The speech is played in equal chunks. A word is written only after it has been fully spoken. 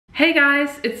Hey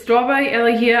guys, it's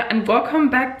strawberryelli here and welcome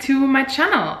back to my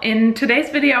channel. In today's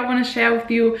video I want to share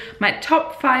with you my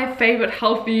top 5 favorite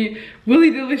healthy, really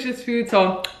delicious foods,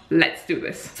 so let's do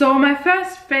this. So my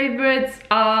first favorites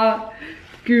are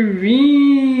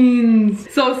greens.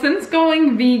 So since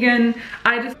going vegan,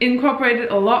 I just incorporated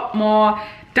a lot more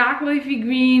dark leafy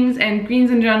greens and greens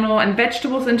in general and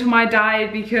vegetables into my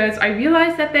diet because I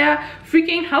realized that they're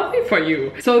freaking healthy for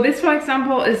you. So this, for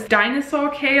example, is dinosaur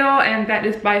kale, and that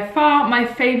is by far my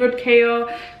favorite kale.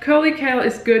 Curly kale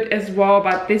is good as well,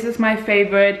 but this is my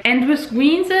favorite. And with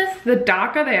greens, the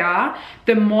darker they are,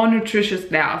 the more nutritious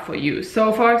they are for you.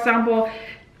 So for example,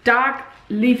 dark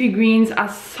leafy greens are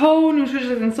so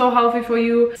nutritious and so healthy for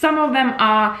you. Some of them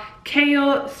are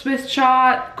kale, Swiss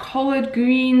chard, collard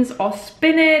greens, or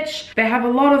spinach. They have a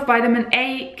lot of vitamin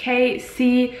A, K,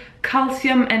 C,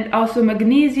 calcium, and also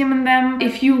magnesium in them.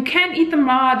 If you can't eat them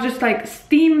raw, just like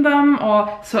steam them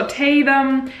or saute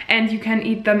them, and you can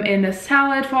eat them in a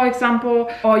salad, for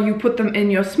example, or you put them in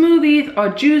your smoothies or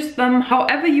juice them.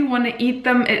 However you want to eat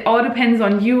them, it all depends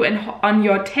on you and on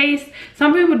your taste.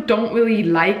 Some people don't really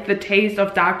like the taste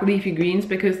of dark leafy greens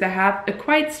because they have a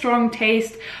quite strong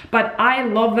taste, but I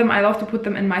love them. I love to put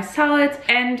them in my salads.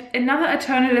 And another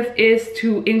alternative is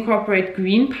to incorporate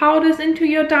green powders into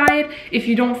your diet. If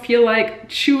you don't feel like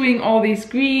chewing all these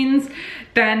greens,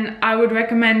 then I would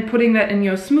recommend putting that in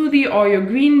your smoothie or your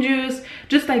green juice,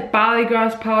 just like barley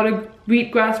grass powder,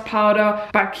 wheatgrass powder,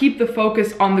 but keep the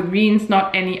focus on the greens,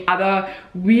 not any other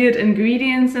weird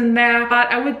ingredients in there.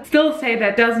 But I would still say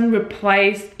that doesn't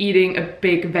replace eating a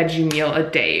big veggie meal a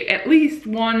day. At least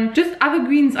one. Just other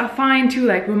greens are fine too,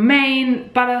 like romaine,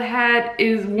 butterhead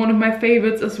is one of my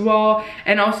favorites as well,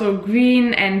 and also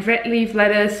green and red leaf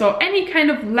lettuce. So any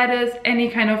kind of lettuce, any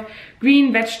kind of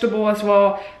green vegetable as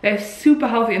well, they're super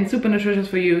healthy and super nutritious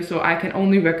for you, so I can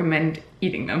only recommend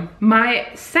eating them. My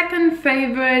second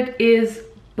favorite is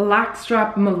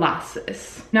blackstrap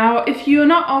molasses. Now, if you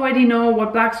not already know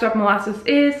what blackstrap molasses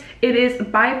is, it is a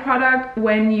byproduct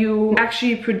when you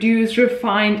actually produce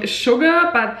refined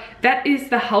sugar, but that is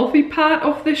the healthy part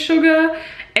of the sugar,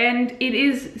 and it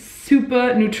is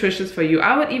super nutritious for you.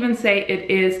 I would even say it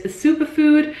is a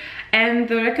superfood, and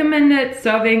the recommended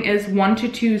serving is 1 to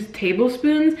 2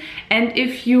 tablespoons. And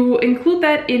if you include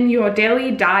that in your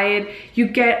daily diet, you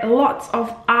get lots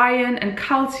of iron and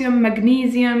calcium,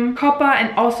 magnesium, copper,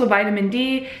 and also vitamin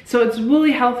D. So it's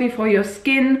really healthy for your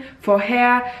skin, for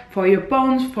hair, for your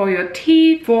bones, for your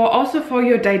teeth, also for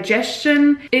your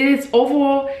digestion. It is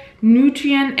overall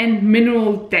nutrient and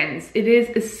mineral dense. It is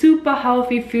a super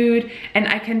healthy food, and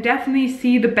I can definitely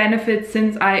see the benefits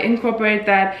since I incorporate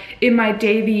that in my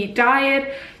daily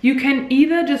diet. You can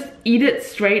either just eat it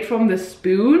straight from the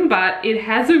spoon, but it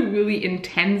has a really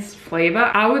intense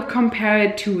flavor. I would compare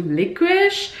it to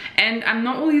licorice, and I'm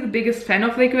not really the biggest fan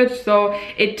of licorice, so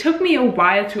it took me a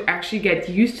while to actually get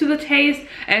used to the taste.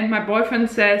 And my boyfriend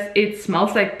says it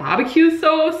smells like barbecue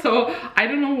sauce, so I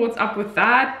don't know what's up with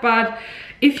that. But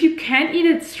if you can't eat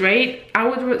it straight, I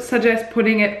would suggest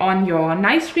putting it on your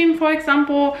ice cream, for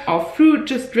example, or fruit,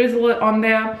 just drizzle it on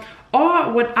there.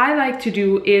 Or what I like to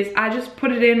do is I just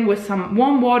put it in with some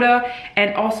warm water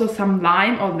and also some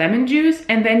lime or lemon juice,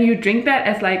 and then you drink that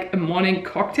as like a morning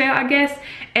cocktail, I guess.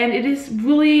 And it is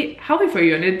really healthy for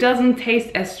you, and it doesn't taste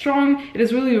as strong. It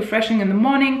is really refreshing in the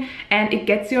morning, and it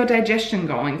gets your digestion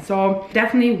going. So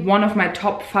definitely one of my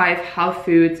top 5 health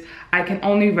foods I can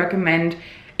only recommend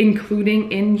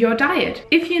including in your diet.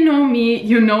 If you know me,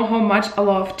 you know how much I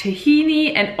love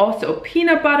tahini and also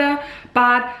peanut butter,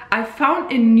 but I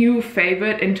found a new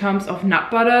favorite in terms of nut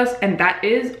butters, and that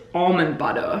is almond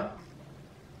butter.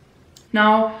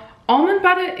 Now, almond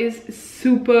butter is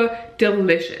super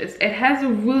delicious. It has a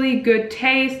really good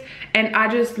taste, and I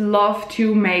just love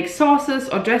to make sauces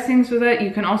or dressings with it.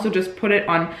 You can also just put it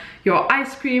on your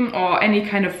ice cream or any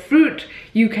kind of fruit.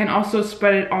 You can also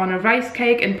spread it on a rice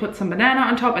cake and put some banana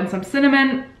on top and some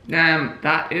cinnamon.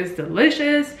 That is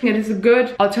delicious. It is a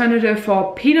good alternative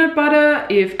for peanut butter.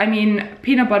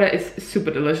 Peanut butter is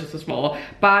super delicious as well,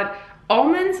 but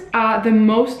almonds are the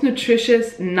most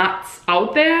nutritious nuts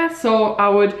out there, so I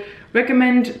would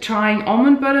recommend trying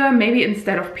almond butter maybe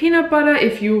instead of peanut butter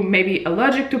if you may be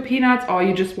allergic to peanuts or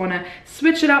you just want to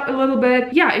switch it up a little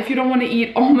bit. Yeah, if you don't want to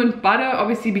eat almond butter,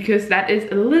 obviously, because that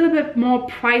is a little bit more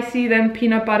pricey than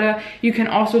peanut butter, you can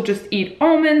also just eat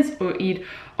almonds or eat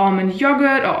almond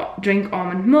yogurt or drink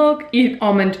almond milk, eat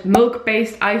almond milk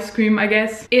based ice cream, I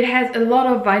guess. It has a lot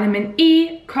of vitamin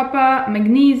E, copper,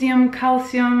 magnesium,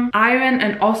 calcium, iron,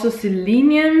 and also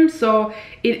selenium. So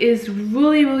it is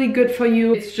really, really good for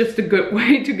you. It's just a good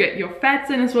way to get your fats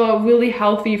in as well, really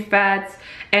healthy fats.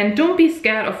 And don't be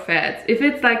scared of fats. If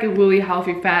it's like a really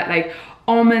healthy fat, like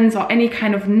almonds or any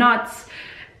kind of nuts,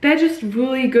 they're just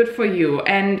really good for you,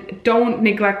 and don't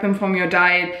neglect them from your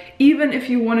diet. Even if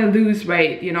you want to lose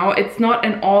weight, you know, it's not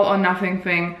an all or nothing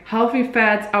thing. Healthy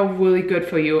fats are really good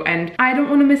for you, and I don't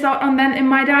want to miss out on them in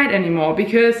my diet anymore,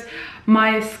 because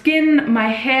my skin, my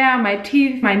hair, my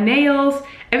teeth, my nails,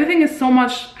 everything is so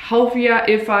much healthier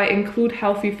if I include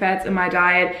healthy fats in my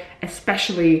diet,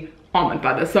 especially almond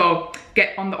butter. So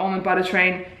get on the almond butter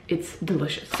train. It's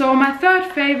delicious. So my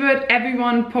third favorite,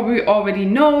 everyone probably already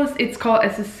knows, it's called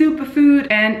as a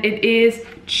superfood, and it is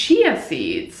chia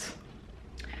seeds.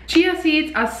 Chia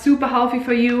seeds are super healthy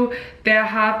for you. They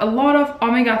have a lot of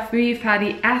omega-3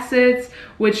 fatty acids,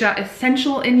 which are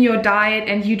essential in your diet,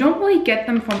 and you don't really get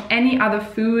them from any other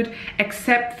food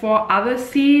except for other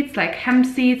seeds like hemp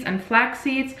seeds and flax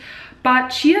seeds. But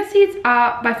chia seeds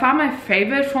are by far my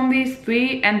favorite from these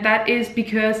three, and that is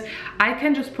because I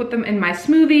can just put them in my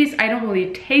smoothies. I don't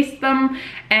really taste them,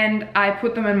 and I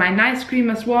put them in my nice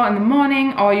cream as well in the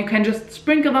morning, or you can just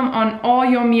sprinkle them on all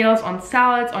your meals, on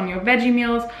salads, on your veggie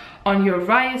meals, on your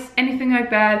rice, anything like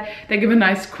that. They give a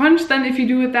nice crunch then if you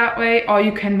do it that way. Or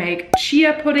you can make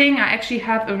chia pudding. I actually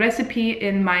have a recipe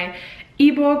in my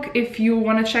ebook. If you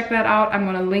want to check that out, I'm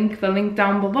gonna link the link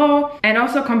down below. And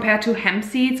also, compared to hemp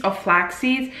seeds or flax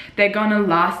seeds, they're gonna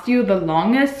last you the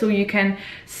longest, so you can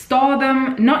store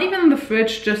them not even in the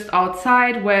fridge, just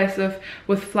outside, whereas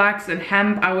with flax and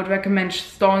hemp, I would recommend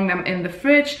storing them in the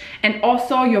fridge. And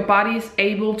also your body is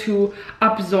able to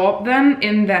absorb them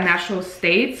in their natural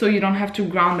state, so you don't have to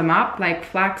ground them up like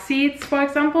flax seeds, for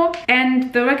example.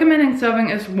 And the recommended serving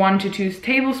is 1 to 2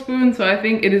 tablespoons, so I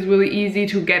think it is really easy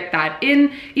to get that in.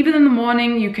 Even in the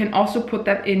morning. You can also put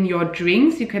that in your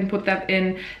drinks. You can put that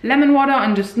in lemon water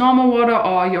and just normal water,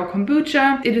 or your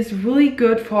kombucha. It is really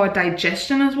good for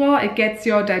digestion as well. It gets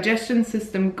your digestion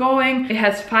system going. It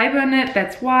has fiber in it,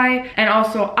 that's why, and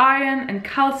also iron and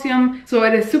calcium. So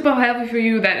it is super healthy for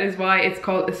you. That is why it's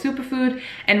called a superfood.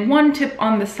 And one tip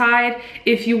on the side,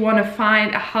 if you want to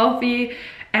find a healthy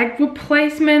egg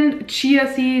replacement,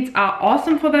 chia seeds are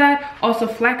awesome for that. Also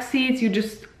flax seeds, you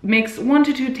just mix 1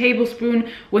 to 2 tablespoons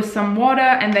with some water,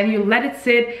 and then you let it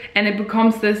sit, and it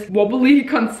becomes this wobbly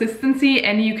consistency,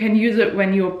 and you can use it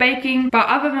when you're baking. But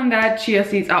other than that, chia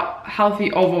seeds are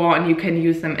healthy overall, and you can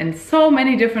use them in so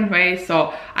many different ways.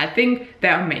 So I think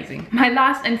they're amazing. My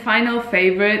last and final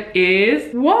favorite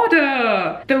is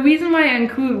water. The reason why I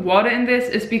include water in this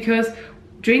is because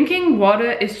drinking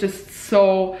water is just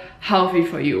so healthy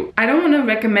for you. I don't want to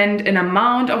recommend an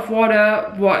amount of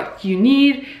water, what you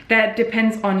need. That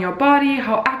depends on your body,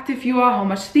 how active you are, how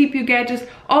much sleep you get, just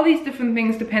all these different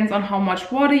things depends on how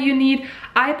much water you need.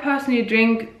 I personally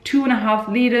drink 2.5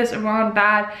 liters, around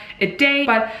that, a day,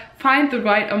 but find the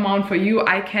right amount for you.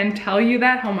 I can tell you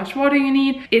that, how much water you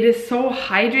need. It is so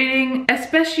hydrating,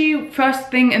 especially first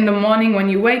thing in the morning when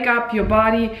you wake up. Your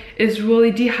body is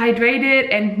really dehydrated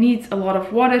and needs a lot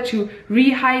of water to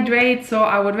rehydrate, so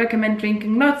I would recommend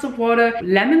drinking lots of water.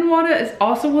 Lemon water is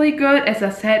also really good, as I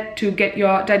said, to get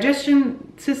your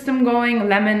digestion system going.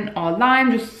 Lemon or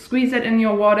lime, just squeeze it in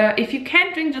your water. If you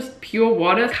can't drink just pure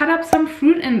water, cut up some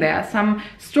fruit in there, some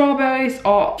strawberries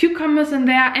or cucumbers in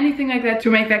there, anything like that,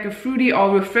 to make like a fruity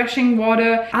or refreshing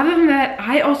water. Other than that,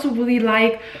 I also really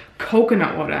like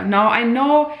coconut water. Now I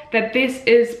know that this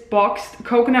is boxed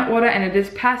coconut water and it is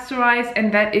pasteurized,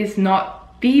 and that is not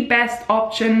the best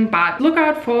option, but look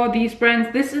out for these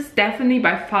brands. This is definitely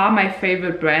by far my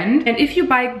favorite brand. And if you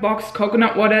buy boxed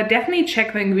coconut water, definitely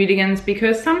check the ingredients,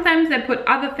 because sometimes they put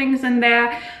other things in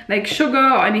there like sugar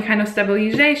or any kind of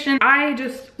stabilization. I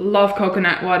just love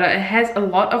coconut water. It has a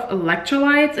lot of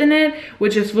electrolytes in it,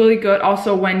 which is really good.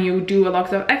 Also, when you do a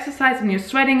lot of exercise and you're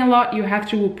sweating a lot, you have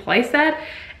to replace that.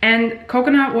 And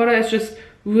coconut water is just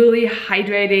really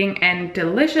hydrating and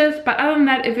delicious. But other than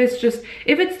that, if it's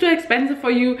too expensive for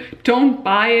you, don't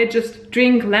buy it. Just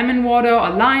drink lemon water or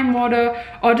lime water,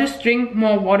 or just drink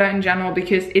more water in general,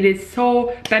 because it is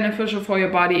so beneficial for your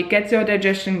body. It gets your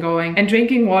digestion going, and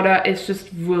drinking water is just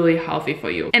really healthy for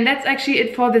you. And that's actually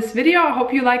it for this video. I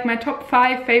hope you like my top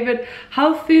 5 favorite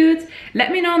health foods.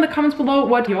 Let me know in the comments below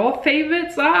what your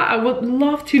favorites are. I would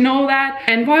love to know that.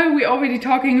 And while we're already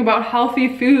talking about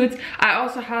healthy foods, I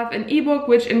also have an ebook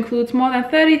which includes more than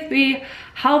 33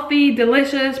 healthy,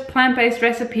 delicious, plant-based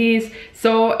recipes.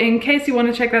 So in case you want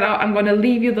to check that out, I'm going to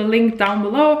leave you the link down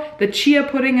below. The chia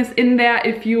pudding is in there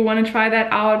if you want to try that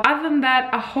out. Other than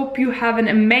that, I hope you have an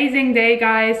amazing day,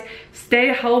 guys. Stay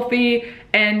healthy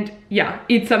and yeah,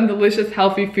 eat some delicious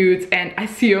healthy foods, and I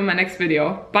see you in my next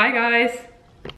video. Bye guys.